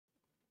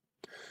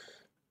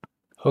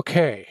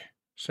Okay,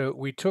 so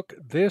we took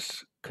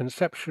this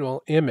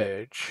conceptual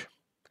image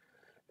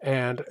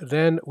and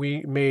then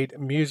we made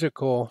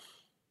musical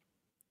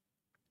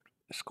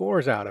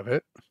scores out of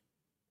it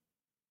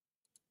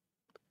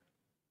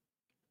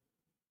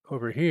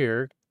over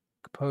here,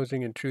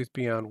 composing in truth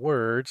beyond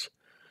words.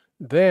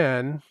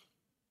 Then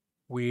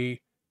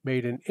we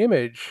made an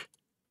image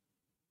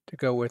to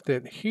go with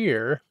it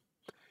here,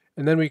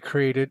 and then we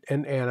created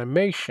an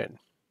animation.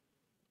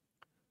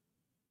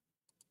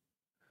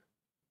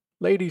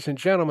 Ladies and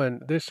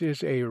gentlemen, this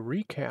is a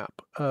recap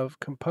of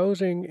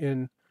composing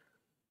in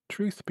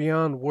Truth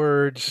Beyond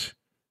Words,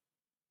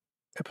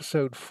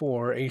 Episode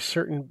 4, A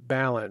Certain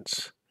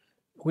Balance.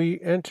 We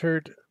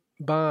entered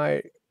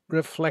by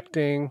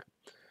reflecting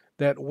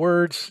that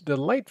words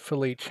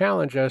delightfully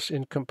challenge us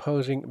in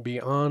composing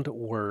beyond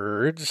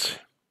words.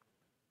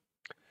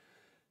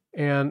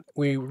 And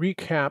we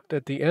recapped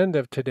at the end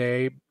of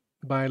today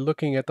by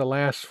looking at the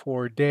last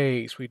 4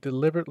 days. We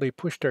deliberately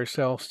pushed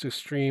ourselves to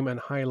stream and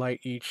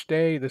highlight each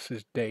day. This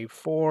is day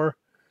 4.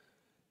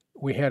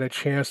 We had a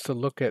chance to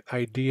look at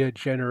idea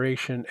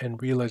generation and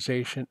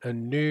realization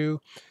anew.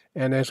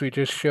 And as we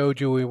just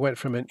showed you, we went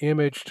from an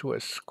image to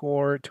a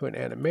score to an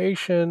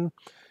animation.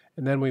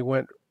 And then we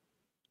went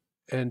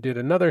and did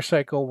another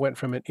cycle, went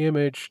from an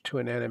image to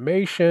an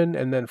animation,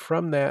 and then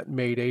from that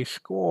made a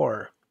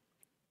score.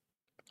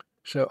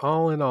 So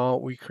all in all,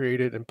 we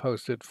created and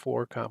posted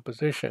 4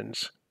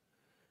 compositions.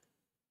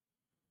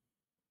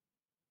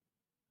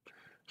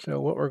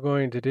 So what we're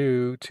going to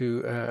do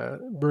to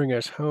bring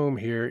us home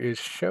here is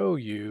show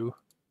you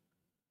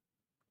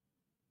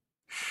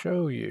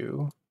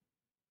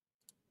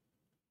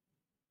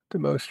the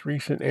most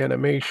recent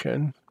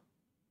animation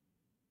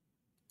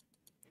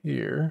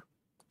here.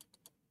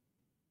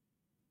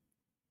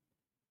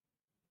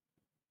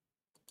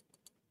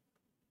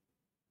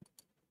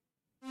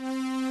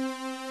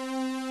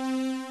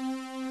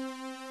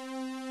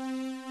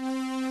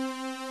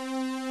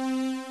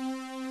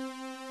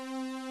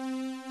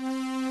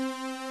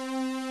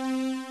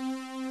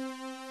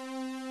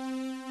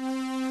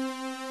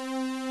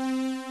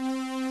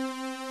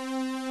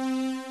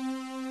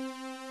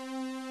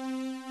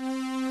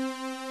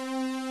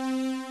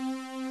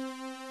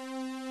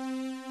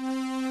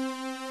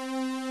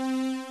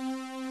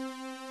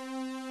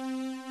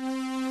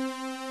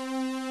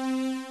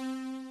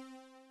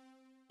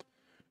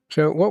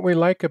 So what we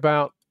like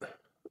about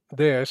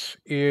this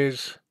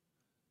is,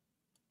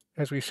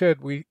 as we said,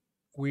 we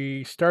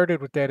started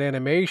with that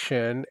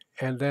animation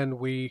and then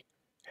we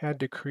had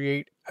to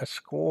create a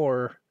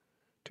score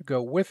to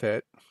go with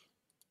it.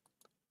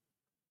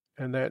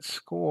 And that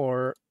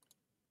score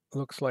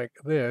looks like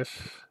this.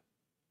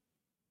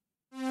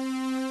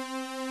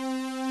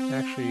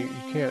 Actually,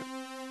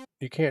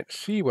 you can't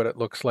see what it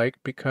looks like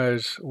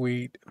because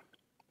we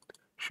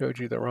showed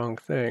you the wrong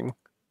thing.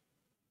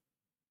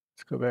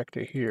 Let's go back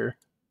to here.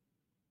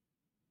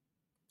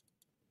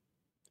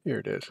 Here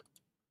it is.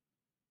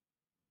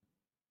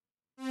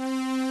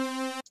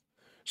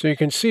 So you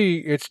can see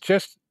it's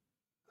just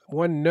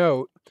one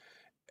note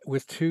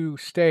with 2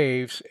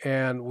 staves,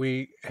 and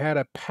we had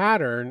a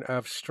pattern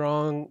of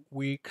strong,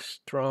 weak,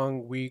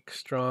 strong, weak,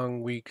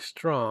 strong, weak,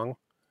 strong.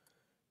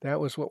 That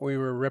was what we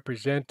were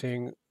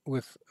representing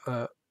with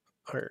our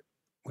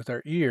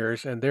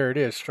ears, and there it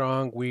is: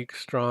 strong, weak,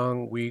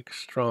 strong, weak,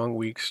 strong,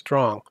 weak,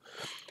 strong.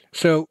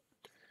 So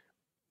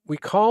we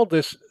call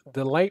this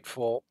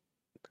delightful.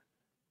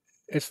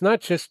 It's not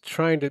just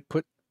trying to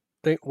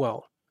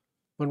well,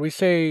 when we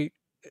say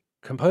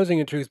composing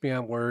in truth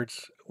beyond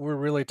words, we're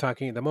really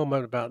talking at the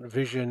moment about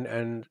vision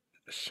and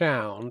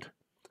sound,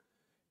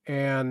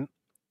 and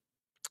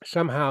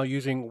somehow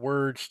using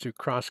words to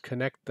cross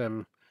connect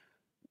them,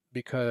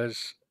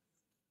 because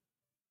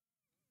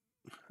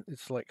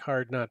it's like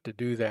hard not to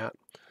do that.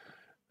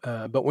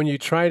 But when you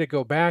try to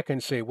go back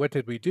and say, what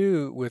did we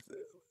do with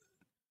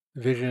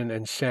vision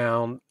and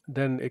sound,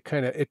 then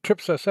it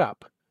trips us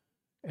up.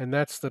 And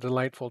that's the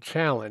delightful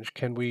challenge.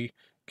 Can we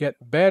get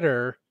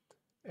better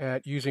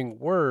at using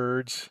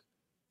words,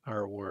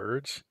 our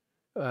words,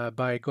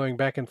 by going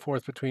back and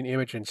forth between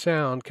image and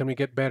sound? Can we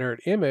get better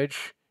at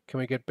image? Can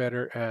we get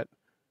better at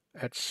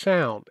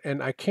sound?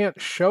 And I can't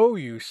show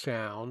you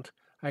sound.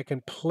 I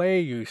can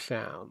play you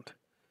sound.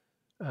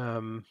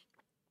 Um,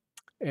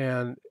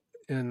 and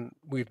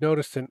we've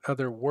noticed in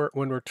other work,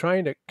 when we're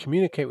trying to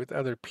communicate with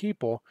other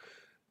people,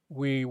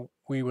 we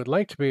would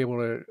like to be able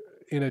to,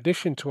 in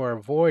addition to our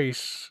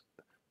voice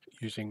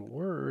using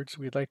words,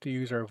 we'd like to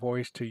use our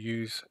voice to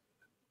use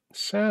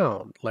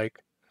sound, like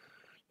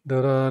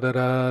da da da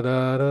da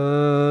da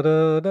da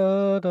da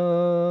da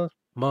da,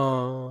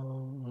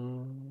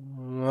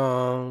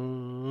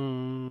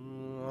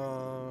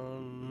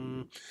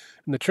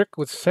 and the trick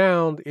with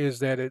sound is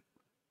that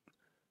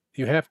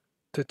you have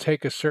to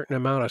take a certain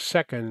amount of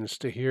seconds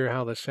to hear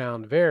how the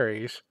sound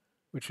varies,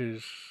 which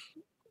is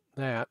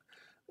that.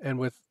 And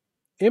with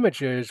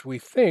images, we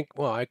think,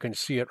 well, I can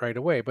see it right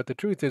away, but the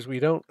truth is we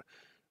don't.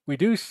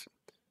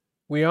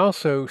 We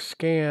also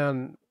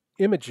scan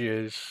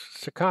images,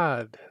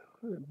 saccade,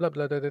 blah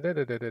blah da da da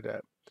da da da.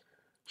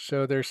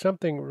 So there's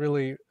something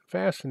really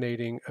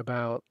fascinating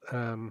about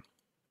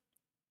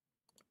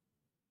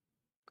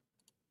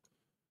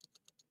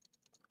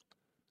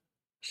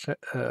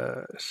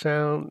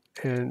sound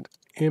and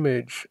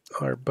image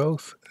are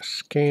both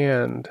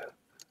scanned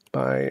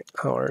by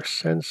our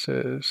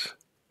senses,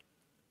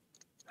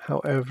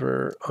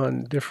 however,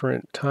 on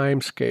different time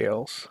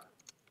scales.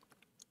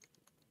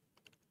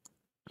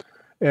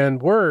 And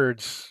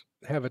words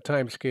have a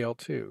time scale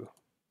too.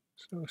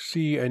 So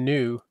see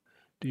anew,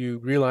 do you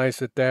realize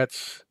that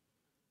that's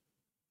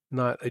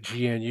not a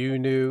GNU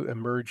new,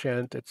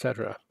 emergent,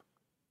 etc.?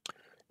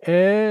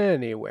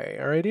 Anyway,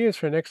 our ideas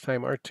for next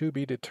time are to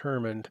be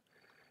determined.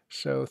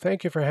 So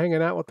thank you for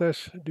hanging out with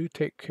us. Do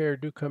take care,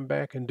 do come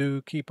back, and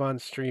do keep on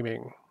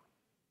streaming.